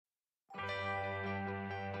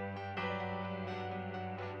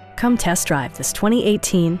Come test drive this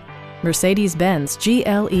 2018 Mercedes-Benz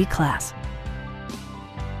GLE class.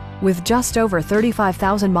 With just over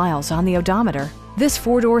 35,000 miles on the odometer, this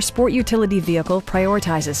four-door sport utility vehicle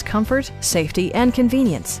prioritizes comfort, safety, and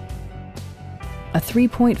convenience. A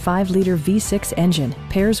 3.5-liter V6 engine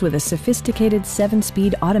pairs with a sophisticated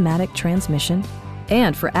 7-speed automatic transmission,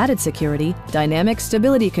 and for added security, dynamic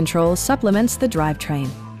stability control supplements the drivetrain.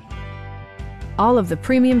 All of the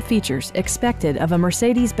premium features expected of a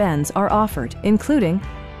Mercedes-Benz are offered, including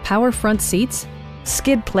power front seats,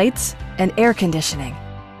 skid plates, and air conditioning.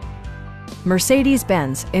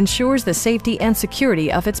 Mercedes-Benz ensures the safety and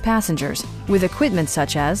security of its passengers with equipment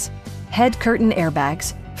such as head curtain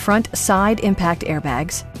airbags, front side impact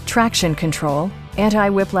airbags, traction control,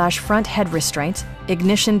 anti-whiplash front head restraints,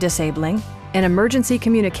 ignition disabling, an emergency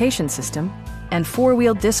communication system, and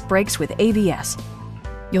four-wheel disc brakes with ABS.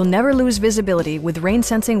 You'll never lose visibility with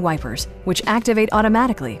rain-sensing wipers, which activate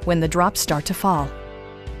automatically when the drops start to fall.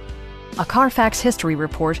 A Carfax history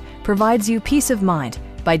report provides you peace of mind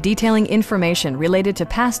by detailing information related to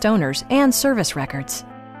past owners and service records.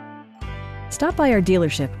 Stop by our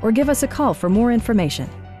dealership or give us a call for more information.